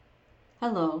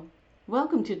Hello,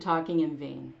 welcome to Talking in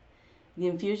Vain, the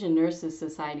Infusion Nurses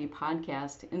Society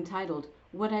podcast entitled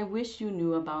What I Wish You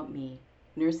Knew About Me,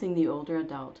 Nursing the Older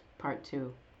Adult, Part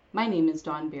 2. My name is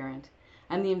Dawn Barrett.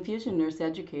 I'm the Infusion Nurse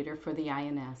Educator for the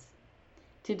INS.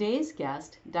 Today's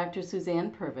guest, Dr.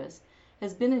 Suzanne Purvis,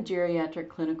 has been a geriatric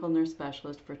clinical nurse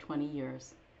specialist for 20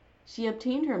 years. She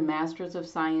obtained her Master's of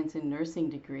Science in Nursing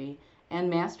degree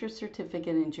and Master's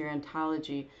Certificate in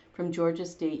Gerontology from Georgia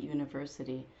State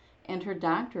University and her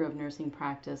Doctor of Nursing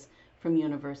Practice from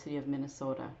University of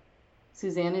Minnesota.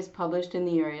 Suzanne is published in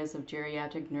the areas of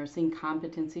geriatric nursing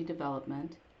competency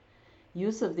development,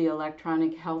 use of the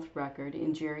electronic health record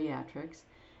in geriatrics,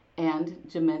 and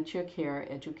dementia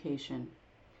care education.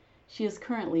 She is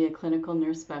currently a clinical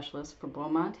nurse specialist for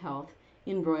Beaumont Health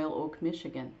in Royal Oak,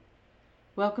 Michigan.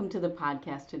 Welcome to the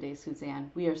podcast today,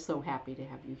 Suzanne. We are so happy to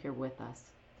have you here with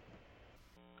us.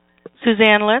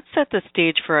 Suzanne, let's set the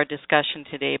stage for our discussion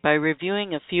today by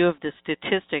reviewing a few of the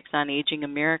statistics on aging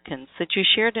Americans that you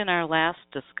shared in our last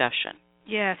discussion.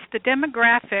 Yes, the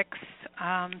demographics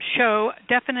show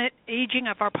definite aging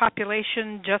of our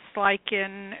population just like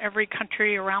in every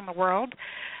country around the world.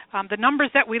 The numbers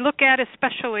that we look at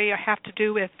especially have to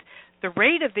do with the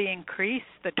rate of the increase,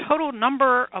 the total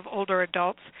number of older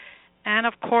adults, and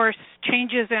of course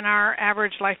changes in our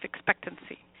average life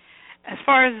expectancy. As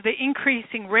far as the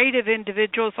increasing rate of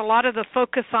individuals, a lot of the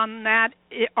focus on that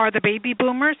are the baby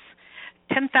boomers.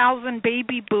 10,000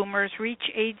 baby boomers reach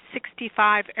age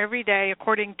 65 every day,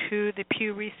 according to the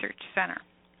Pew Research Center.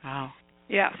 Wow.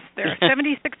 Yes, there are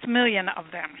 76 million of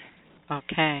them.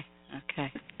 Okay.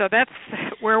 So that's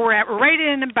where we're at. We're right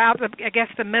in about,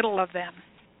 the middle of them.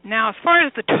 Now, as far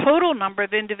as the total number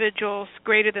of individuals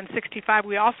greater than 65,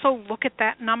 we also look at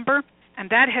that number, and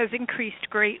that has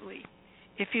increased greatly.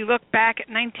 If you look back at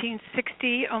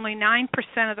 1960, only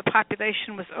 9% of the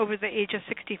population was over the age of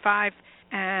 65.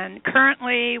 And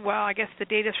currently, the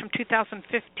data is from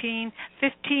 2015,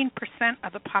 15%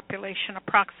 of the population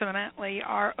approximately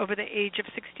are over the age of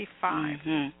 65.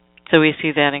 Mm-hmm. So we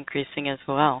see that increasing as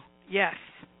well. Yes.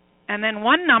 And then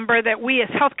one number that we as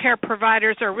healthcare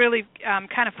providers are really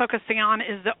kind of focusing on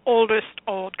is the oldest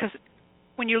old, because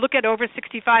when you look at over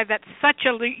 65, that's such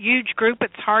a huge group,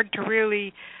 it's hard to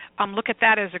really look at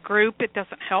that as a group. It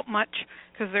doesn't help much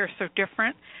because they're so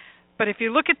different. But if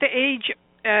you look at the age,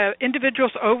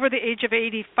 individuals over the age of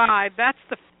 85, that's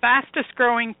the fastest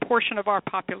growing portion of our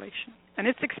population. And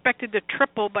it's expected to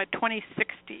triple by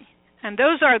 2060. And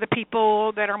those are the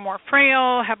people that are more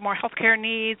frail, have more health care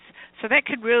needs, so that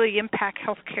could really impact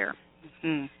health care.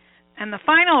 Mm-hmm. And the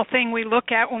final thing we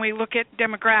look at when we look at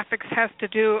demographics has to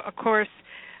do, of course,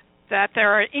 that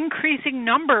there are increasing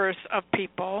numbers of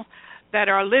people that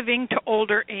are living to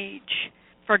older age.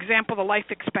 For example, the life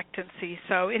expectancy.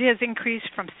 So it has increased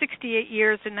from 68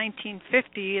 years in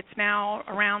 1950. It's now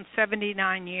around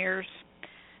 79 years.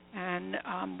 And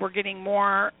we're getting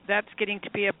more. That's getting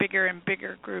to be a bigger and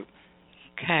bigger group.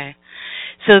 Okay.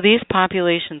 So these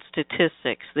population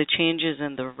statistics, the changes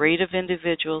in the rate of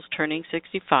individuals turning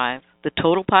 65, the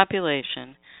total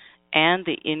population, and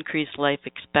the increased life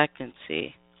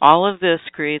expectancy, all of this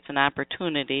creates an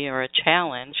opportunity or a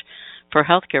challenge for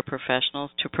healthcare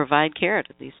professionals to provide care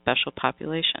to these special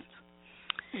populations.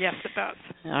 Yes, it does.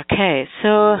 Okay,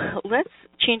 so let's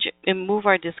change and move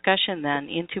our discussion then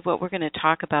into what we're going to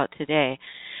talk about today.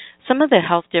 Some of the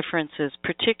health differences,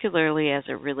 particularly as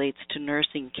it relates to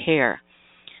nursing care.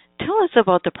 Tell us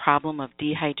about the problem of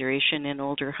dehydration in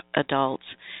older adults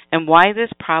and why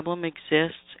this problem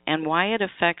exists and why it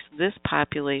affects this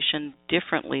population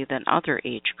differently than other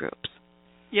age groups.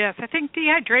 Yes, I think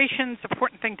dehydration is an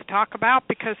important thing to talk about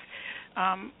because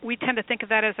we tend to think of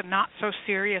that as a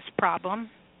not-so-serious problem.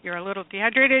 You're a little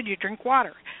dehydrated, you drink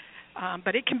water.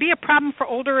 But it can be a problem for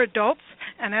older adults,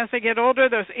 and as they get older,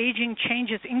 those aging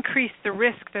changes increase the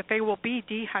risk that they will be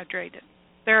dehydrated.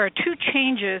 There are two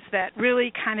changes that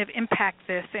really kind of impact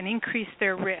this and increase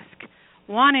their risk.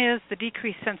 One is the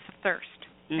decreased sense of thirst.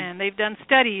 And they've done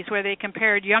studies where they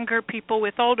compared younger people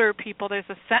with older people. There's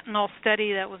a Sentinel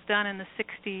study that was done in the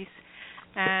 60s,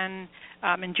 and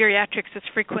in geriatrics it's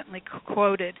frequently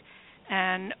quoted.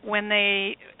 And when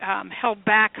they held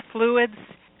back fluids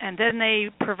and then they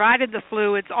provided the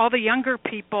fluids, all the younger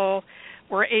people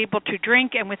were able to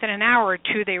drink, and within an hour or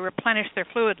two they replenished their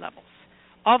fluid levels.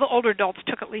 All the older adults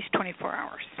took at least 24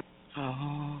 hours.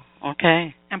 Oh,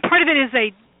 okay. And part of it is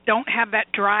they don't have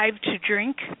that drive to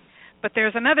drink. But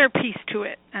there's another piece to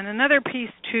it, and another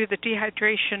piece to the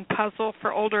dehydration puzzle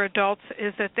for older adults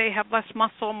is that they have less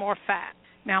muscle, more fat.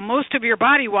 Now, most of your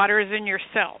body water is in your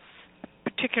cells,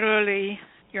 particularly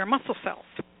your muscle cells.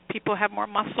 people who have more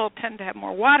muscle tend to have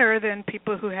more water than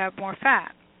people who have more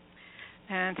fat.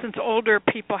 And since older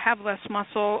people have less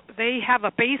muscle, they have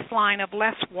a baseline of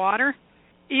less water,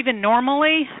 even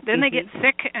normally. Then they get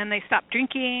sick and they stop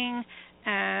drinking,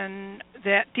 and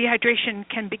that dehydration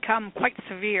can become quite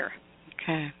severe.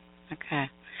 Okay.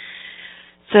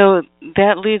 So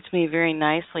that leads me very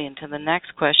nicely into the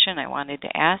next question I wanted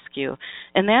to ask you,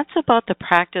 and that's about the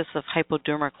practice of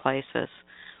hypodermoclysis,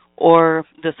 or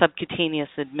the subcutaneous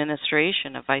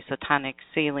administration of isotonic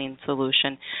saline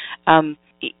solution.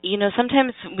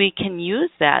 Sometimes we can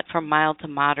use that for mild to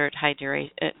moderate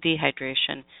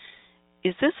dehydration.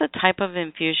 Is this a type of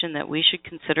infusion that we should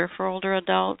consider for older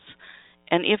adults?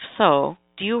 And if so,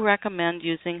 do you recommend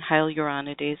using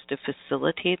hyaluronidase to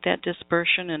facilitate that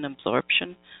dispersion and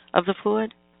absorption of the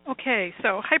fluid? Okay,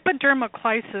 so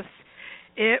hypodermoclysis,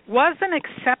 it was an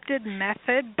accepted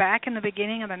method back in the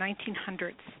beginning of the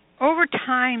 1900s. Over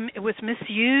time, it was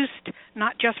misused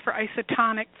not just for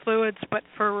isotonic fluids, but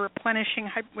for replenishing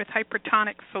with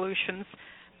hypertonic solutions,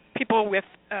 people with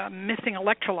missing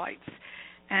electrolytes.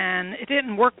 And it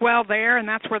didn't work well there, and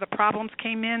that's where the problems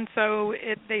came in, so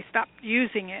they stopped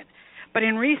using it. But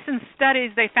in recent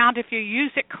studies, they found if you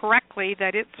use it correctly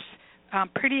that it's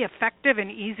pretty effective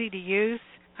and easy to use.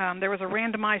 There was a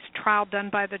randomized trial done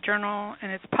by the journal,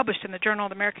 and it's published in the Journal of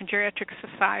the American Geriatric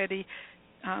Society,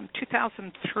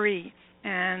 2003,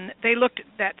 and they looked at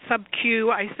that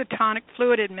sub-Q isotonic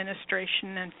fluid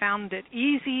administration and found it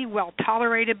easy, well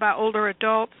tolerated by older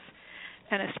adults,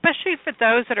 and especially for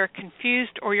those that are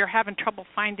confused or you're having trouble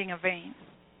finding a vein.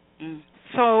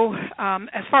 So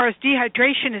as far as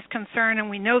dehydration is concerned, and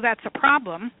we know that's a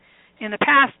problem, in the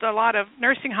past a lot of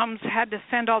nursing homes had to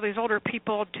send all these older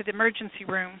people to the emergency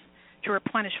room to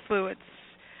replenish fluids.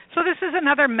 So this is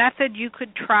another method you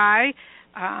could try.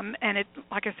 And it,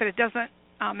 like I said, it doesn't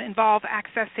involve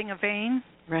accessing a vein.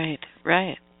 Right.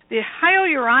 The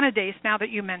hyaluronidase, now that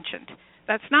you mentioned,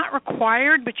 that's not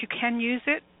required, but you can use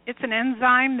it. It's an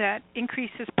enzyme that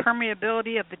increases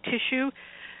permeability of the tissue,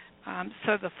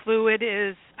 so the fluid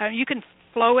is, you can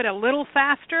flow it a little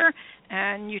faster,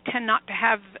 and you tend not to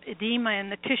have edema in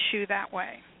the tissue that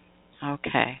way.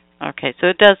 Okay, so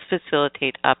it does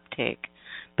facilitate uptake,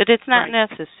 but it's not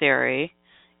necessary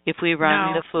if we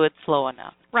run the fluid slow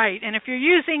enough. Right, and if you're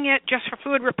using it just for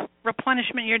fluid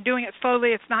replenishment, you're doing it slowly,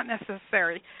 it's not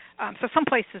necessary. So some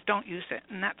places don't use it,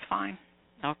 and that's fine.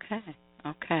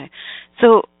 Okay.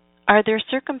 So are there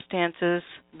circumstances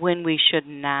when we should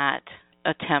not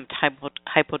attempt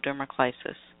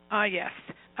hypodermoclysis? Yes.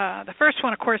 The first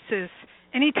one, of course, is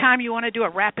anytime you want to do a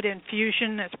rapid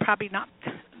infusion, it's probably not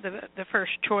the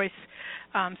first choice.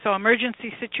 So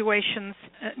emergency situations,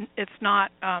 it's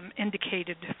not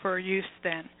indicated for use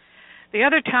then. The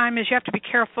other time is you have to be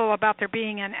careful about there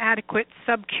being an adequate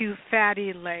sub-Q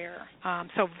fatty layer.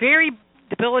 So very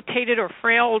debilitated or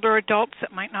frail older adults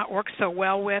that might not work so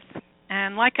well with.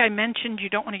 And like I mentioned, you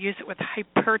don't want to use it with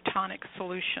hypertonic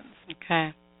solutions.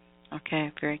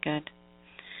 Okay, very good.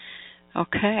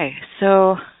 Okay,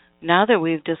 so now that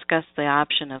we've discussed the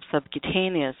option of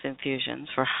subcutaneous infusions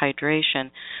for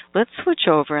hydration, let's switch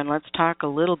over and let's talk a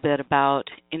little bit about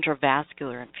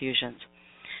intravascular infusions.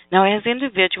 Now, as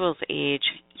individuals age,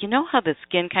 you know how the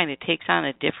skin kind of takes on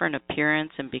a different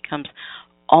appearance and becomes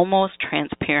almost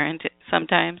transparent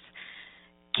sometimes?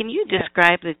 Can you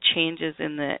describe the changes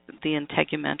in the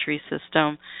integumentary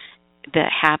system that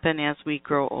happen as we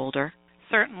grow older?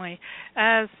 Certainly.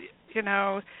 As you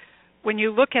know, when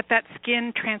you look at that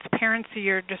skin transparency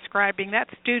you're describing,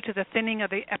 that's due to the thinning of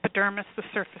the epidermis, the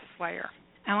surface layer.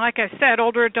 And like I said,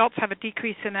 older adults have a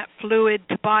decrease in that fluid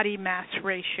to body mass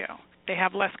ratio. They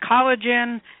have less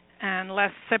collagen and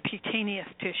less subcutaneous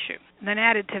tissue. And then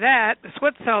added to that, the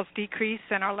sweat cells decrease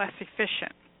and are less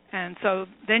efficient. And so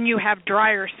then you have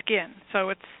drier skin. So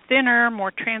it's thinner,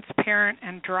 more transparent,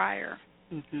 and drier.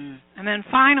 Mm-hmm. And then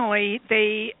finally,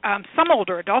 some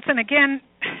older adults, and again,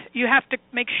 you have to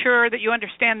make sure that you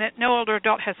understand that no older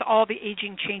adult has all the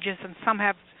aging changes, and some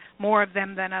have more of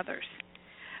them than others.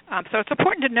 So it's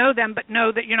important to know them, but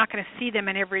know that you're not going to see them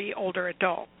in every older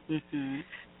adult. Mm-hmm.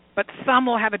 But some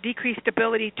will have a decreased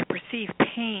ability to perceive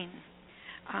pain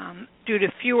due to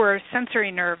fewer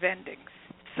sensory nerve endings,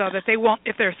 so that they won't,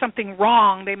 if there's something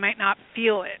wrong, they might not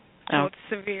feel it. So it's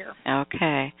severe.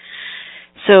 Okay.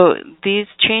 So these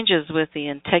changes with the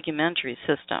integumentary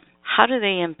system, how do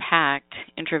they impact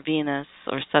intravenous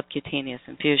or subcutaneous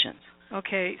infusions?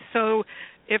 Okay, so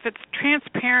if it's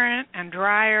transparent and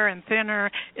drier and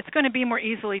thinner, it's going to be more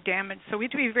easily damaged. So we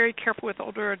have to be very careful with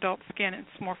older adult skin.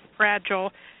 It's more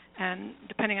fragile, and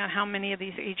depending on how many of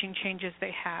these aging changes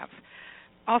they have.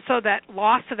 Also, that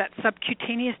loss of that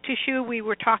subcutaneous tissue we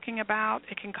were talking about,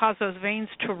 it can cause those veins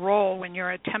to roll when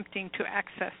you're attempting to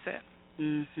access it.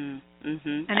 Mhm.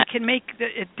 And it can make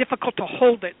it difficult to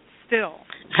hold it still.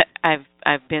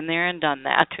 I've been there and done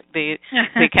that. They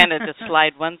kind of just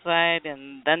slide one side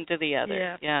and then to the other.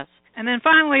 Yeah. Yes. And then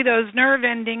finally, those nerve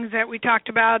endings that we talked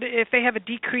about, if they have a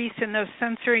decrease in those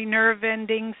sensory nerve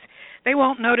endings, they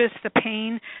won't notice the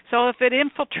pain. So if it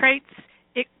infiltrates,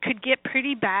 it could get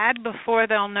pretty bad before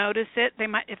they'll notice it. They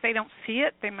might, if they don't see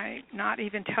it, they might not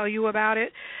even tell you about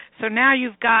it. So now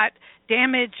you've got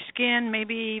damaged skin,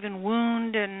 maybe even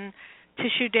wound and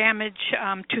tissue damage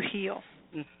to heal.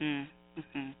 Mhm.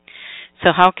 Mhm.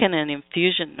 So how can an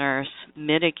infusion nurse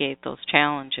mitigate those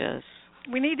challenges?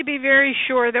 We need to be very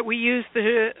sure that we use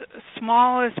the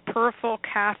smallest peripheral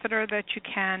catheter that you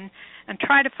can and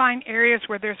try to find areas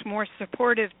where there's more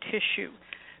supportive tissue,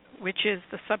 which is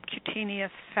the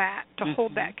subcutaneous fat, to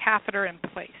hold that catheter in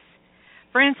place.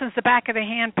 For instance, the back of the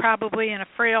hand probably in a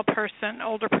frail person,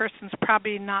 older person's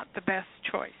probably not the best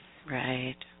choice.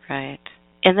 Right, right.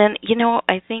 And then,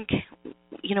 I think,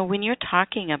 when you're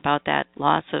talking about that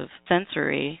loss of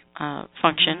sensory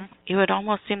function, it would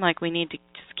almost seem like we need to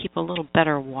just keep a little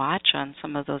better watch on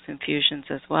some of those infusions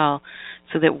as well,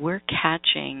 so that we're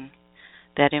catching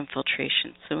that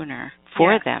infiltration sooner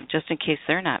for them, just in case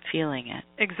they're not feeling it.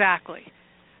 Exactly.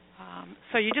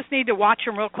 So you just need to watch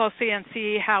them real closely and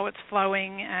see how it's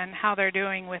flowing and how they're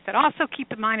doing with it. Also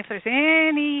keep in mind if there's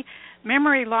any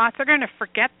memory loss, they're going to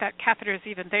forget that catheter is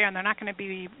even there, and they're not going to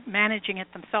be managing it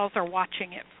themselves or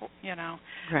watching it, for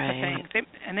Right. things.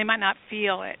 They might not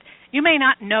feel it. You may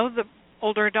not know the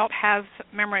older adult has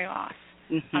memory loss.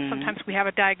 Sometimes we have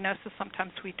a diagnosis,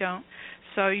 sometimes we don't.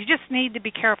 So you just need to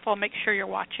be careful and make sure you're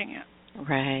watching it.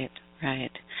 Right,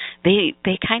 right.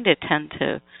 They kind of tend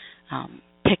to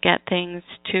pick at things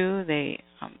too.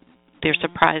 They're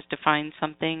surprised to find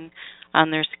something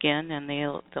on their skin, and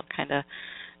they'll kind of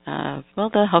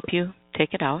they'll help you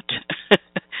take it out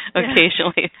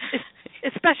occasionally.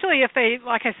 Especially if they,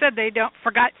 like I said, they don't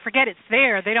forget it's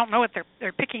there. They don't know what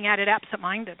they're picking at it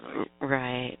absentmindedly.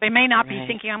 Right. They may not be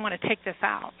thinking, I'm going to take this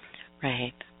out.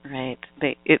 Right, right.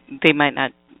 They might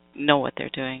not know what they're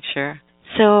doing. Sure.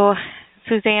 So,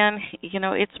 Suzanne,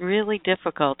 it's really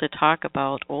difficult to talk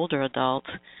about older adults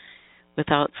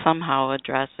without somehow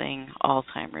addressing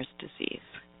Alzheimer's disease.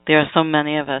 There are so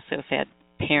many of us who have had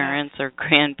parents or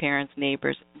grandparents,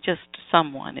 neighbors, just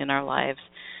someone in our lives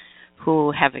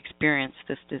who have experienced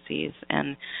this disease,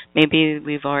 and maybe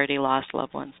we've already lost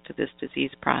loved ones to this disease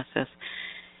process.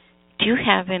 Do you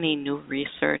have any new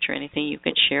research or anything you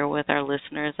could share with our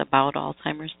listeners about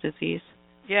Alzheimer's disease?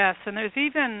 Yes, and there's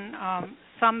even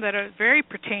some that are very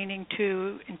pertaining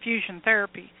to infusion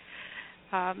therapy.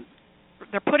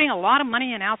 They're putting a lot of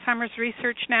money in Alzheimer's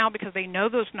research now because they know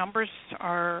those numbers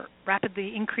are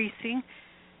rapidly increasing,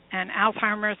 and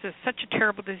Alzheimer's is such a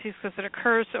terrible disease because it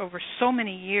occurs over so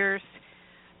many years.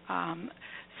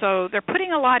 So they're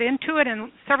putting a lot into it,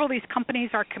 and several of these companies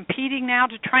are competing now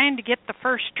to trying to get the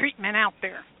first treatment out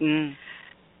there.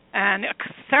 And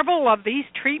several of these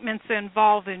treatments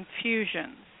involve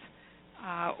infusions.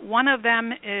 One of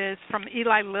them is from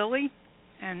Eli Lilly,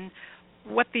 and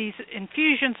what these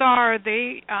infusions are,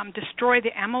 they destroy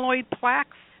the amyloid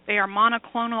plaques. They are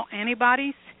monoclonal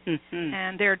antibodies,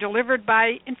 and they're delivered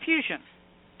by infusion.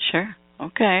 Sure.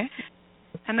 Okay.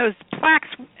 And those plaques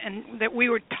that we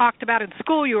were talked about in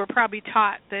school, you were probably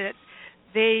taught that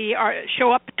they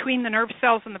show up between the nerve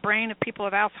cells in the brain of people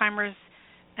with Alzheimer's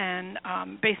and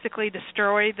basically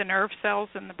destroy the nerve cells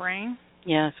in the brain.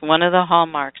 Yes, one of the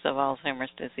hallmarks of Alzheimer's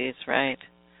disease, right?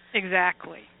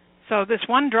 Exactly. So this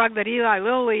one drug that Eli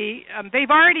Lilly,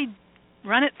 they've already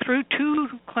run it through 2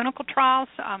 clinical trials,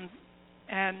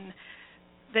 and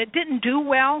that didn't do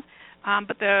well.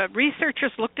 But the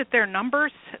researchers looked at their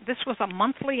numbers. This was a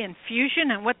monthly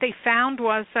infusion, and what they found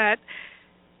was that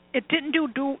it didn't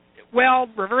do well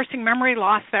reversing memory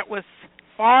loss that was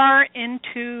far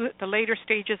into the later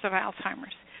stages of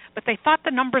Alzheimer's. But they thought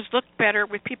the numbers looked better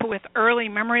with people with early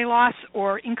memory loss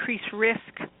or increased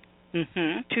risk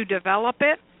to develop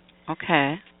it.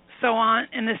 Okay. So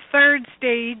in this third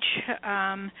stage,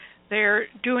 they're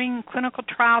doing clinical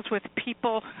trials with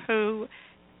people who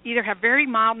either have very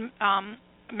mild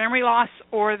memory loss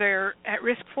or they're at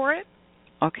risk for it.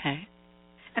 Okay.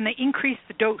 And they increase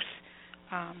the dose.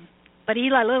 But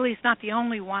Eli Lilly's not the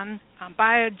only one.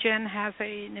 Biogen has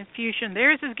an infusion.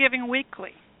 Theirs is given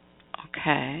weekly.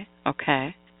 Okay.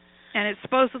 Okay. And it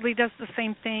supposedly does the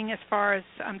same thing as far as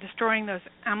destroying those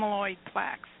amyloid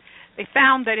plaques. They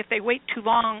found that if they wait too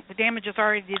long, the damage is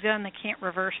already done. They can't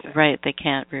reverse it. Right, they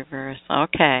can't reverse.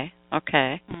 Okay.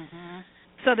 Okay.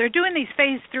 So they're doing these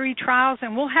phase 3 trials,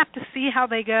 and we'll have to see how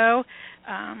they go.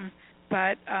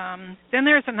 But then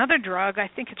there's another drug. I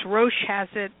think it's Roche has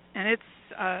it, and it's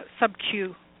a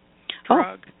sub-Q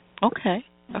drug. Oh, okay.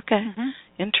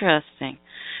 Interesting.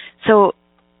 So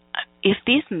if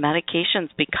these medications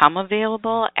become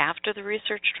available after the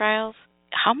research trials,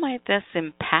 how might this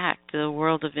impact the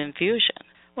world of infusion?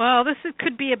 Well,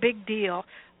 could be a big deal.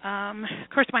 Of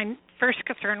course, my first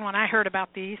concern when I heard about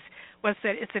these was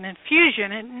that it's an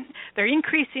infusion, and they're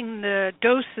increasing the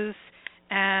doses.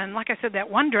 And like I said, that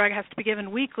one drug has to be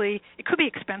given weekly. It could be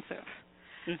expensive.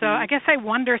 Mm-hmm. So I guess I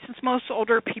wonder, since most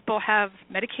older people have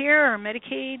Medicare or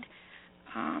Medicaid,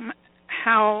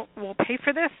 how we'll pay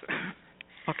for this.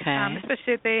 Okay.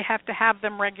 Especially if they have to have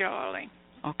them regularly.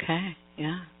 Okay,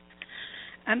 yeah.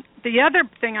 And the other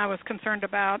thing I was concerned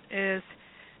about is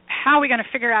how are we going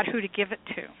to figure out who to give it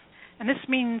to? And this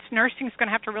means nursing is going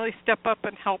to have to really step up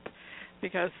and help,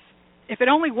 because if it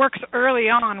only works early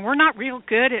on, we're not real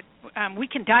good at, we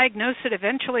can diagnose it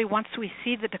eventually once we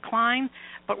see the decline,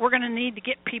 but we're going to need to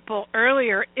get people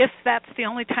earlier if that's the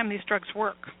only time these drugs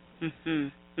work.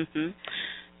 Mm-hmm. Mm-hmm.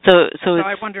 So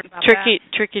I wondered about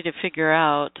tricky to figure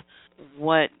out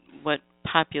what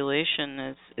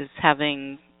population is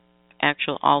having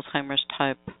actual Alzheimer's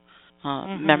type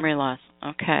memory loss.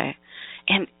 Okay.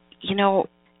 And,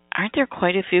 aren't there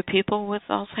quite a few people with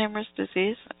Alzheimer's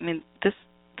disease? I mean, this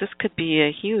could be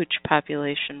a huge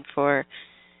population for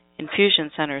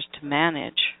infusion centers to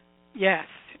manage. Yes.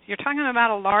 You're talking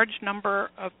about a large number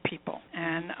of people.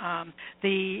 And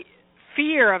the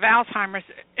fear of Alzheimer's,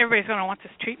 everybody's going to want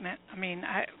this treatment. I mean,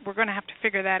 we're going to have to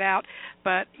figure that out.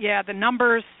 But, yeah, the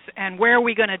numbers and where are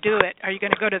we going to do it? Are you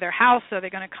going to go to their house? Are they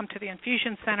going to come to the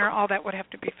infusion center? All that would have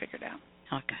to be figured out.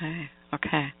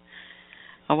 Okay.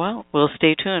 Oh, well, we'll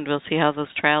stay tuned. We'll see how those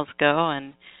trials go,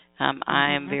 and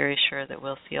I am very sure that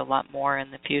we'll see a lot more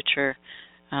in the future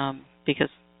because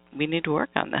we need to work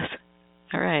on this.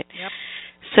 All right. Yep.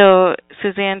 So,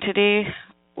 Suzanne, today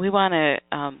we want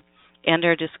to end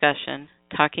our discussion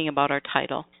talking about our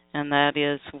title, and that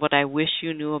is What I Wish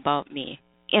You Knew About Me.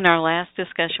 In our last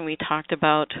discussion, we talked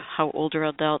about how older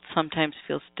adults sometimes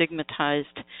feel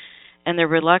stigmatized and they're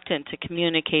reluctant to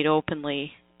communicate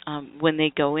openly when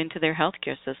they go into their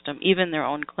healthcare system, even their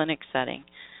own clinic setting.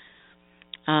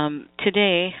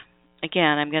 Today,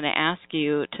 again, I'm going to ask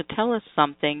you to tell us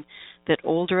something that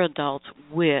older adults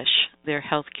wish their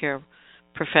healthcare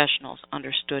professionals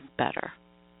understood better.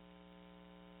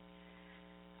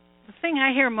 The thing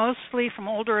I hear mostly from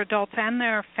older adults and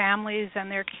their families and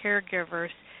their caregivers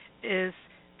is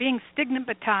being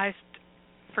stigmatized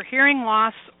for hearing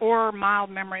loss or mild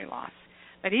memory loss.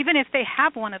 But even if they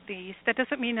have one of these, that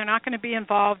doesn't mean they're not going to be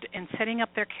involved in setting up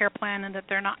their care plan and that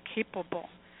they're not capable.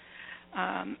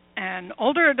 And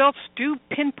older adults do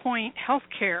pinpoint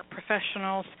healthcare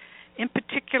professionals in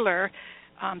particular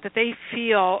that they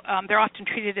feel they're often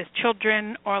treated as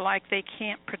children or like they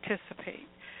can't participate.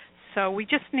 So we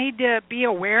just need to be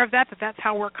aware of that that's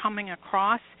how we're coming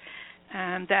across,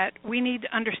 and that we need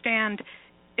to understand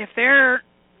if they're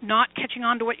not catching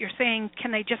on to what you're saying,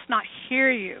 can they just not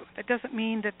hear you? That doesn't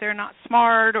mean that they're not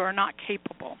smart or not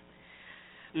capable.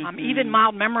 Even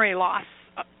mild memory loss,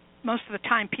 most of the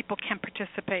time people can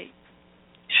participate.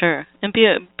 Sure, and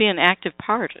be an active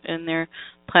part in their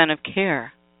plan of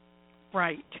care.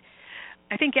 Right.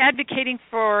 I think advocating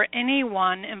for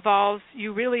anyone involves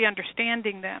you really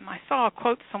understanding them. I saw a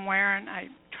quote somewhere, and I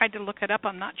tried to look it up.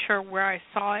 I'm not sure where I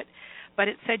saw it, but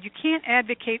it said, you can't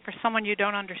advocate for someone you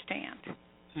don't understand.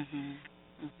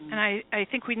 And I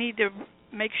think we need to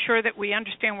make sure that we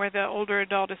understand where the older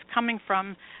adult is coming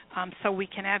from so we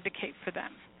can advocate for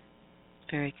them.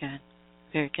 Very good.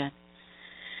 Very good.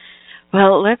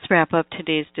 Well, let's wrap up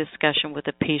today's discussion with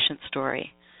a patient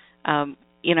story.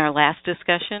 In our last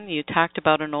discussion, you talked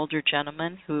about an older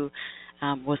gentleman who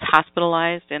was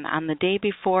hospitalized, and on the day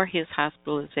before his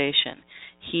hospitalization,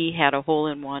 he had a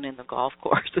hole-in-one in the golf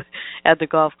course, at the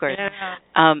golf course.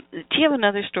 Yeah. Do you have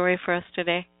another story for us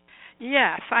today?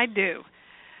 Yes, I do.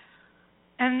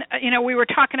 And, we were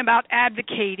talking about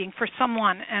advocating for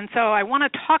someone, and so I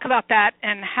want to talk about that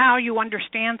and how you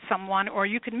understand someone, or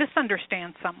you can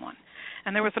misunderstand someone.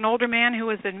 And there was an older man who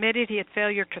was admitted he had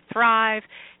failure to thrive.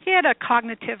 He had a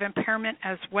cognitive impairment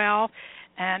as well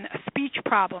and a speech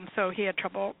problem, so he had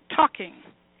trouble talking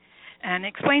and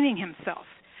explaining himself.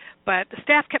 But the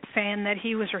staff kept saying that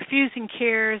he was refusing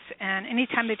cares, and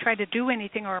anytime they tried to do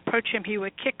anything or approach him, he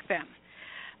would kick them.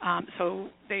 So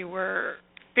they were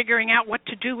figuring out what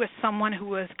to do with someone who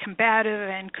was combative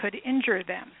and could injure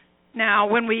them. Now,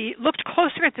 when we looked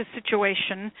closer at the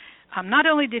situation, not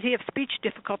only did he have speech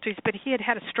difficulties, but he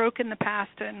had a stroke in the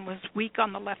past and was weak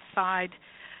on the left side.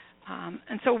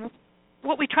 And so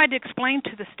what we tried to explain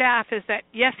to the staff is that,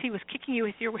 yes, he was kicking you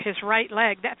with his right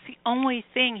leg. That's the only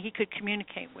thing he could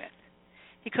communicate with.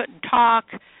 He couldn't talk.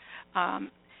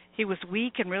 He was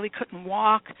weak and really couldn't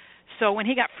walk. So when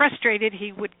he got frustrated,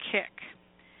 he would kick.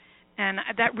 And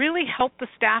that really helped the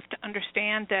staff to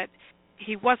understand that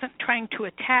he wasn't trying to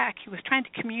attack. He was trying to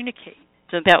communicate.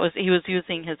 So he was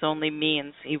using his only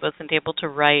means. He wasn't able to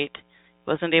write,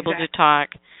 wasn't able to talk.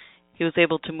 He was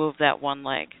able to move that one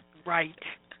leg. Right.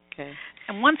 Okay.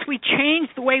 And once we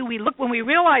changed the way we looked, when we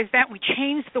realized that, we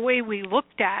changed the way we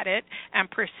looked at it and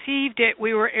perceived it,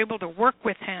 we were able to work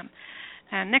with him.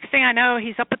 And next thing I know,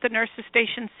 he's up at the nurse's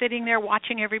station sitting there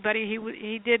watching everybody.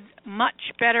 He did much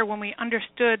better when we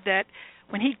understood that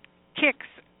when he kicks,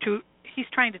 he's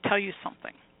trying to tell you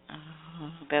something.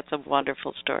 Oh, that's a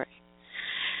wonderful story.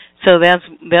 So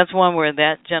that's one where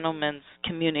that gentleman's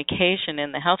communication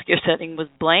in the healthcare setting was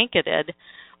blanketed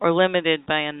or limited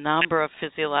by a number of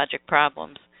physiologic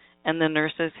problems, and the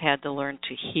nurses had to learn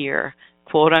to hear,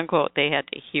 quote unquote, they had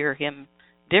to hear him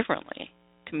differently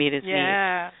to meet his needs.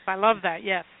 Yeah, I love that,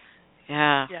 yes.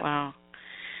 Yeah, yes. Wow.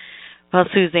 Well,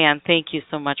 Suzanne, thank you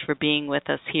so much for being with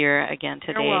us here again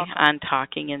today on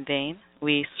Talking in Vain.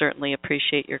 We certainly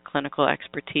appreciate your clinical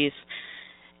expertise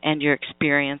and your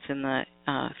experience in the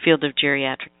field of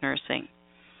geriatric nursing.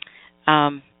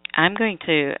 I'm going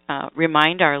to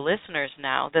remind our listeners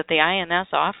now that the INS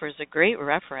offers a great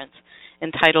reference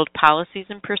entitled Policies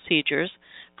and Procedures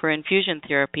for Infusion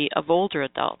Therapy of Older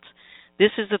Adults.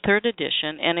 This is the third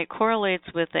edition, and it correlates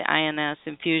with the INS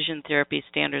Infusion Therapy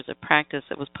Standards of Practice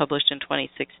that was published in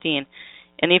 2016.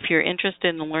 And if you're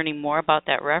interested in learning more about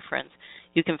that reference,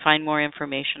 you can find more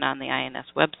information on the INS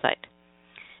website.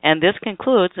 And this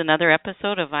concludes another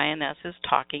episode of INS's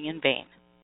Talking in Vain.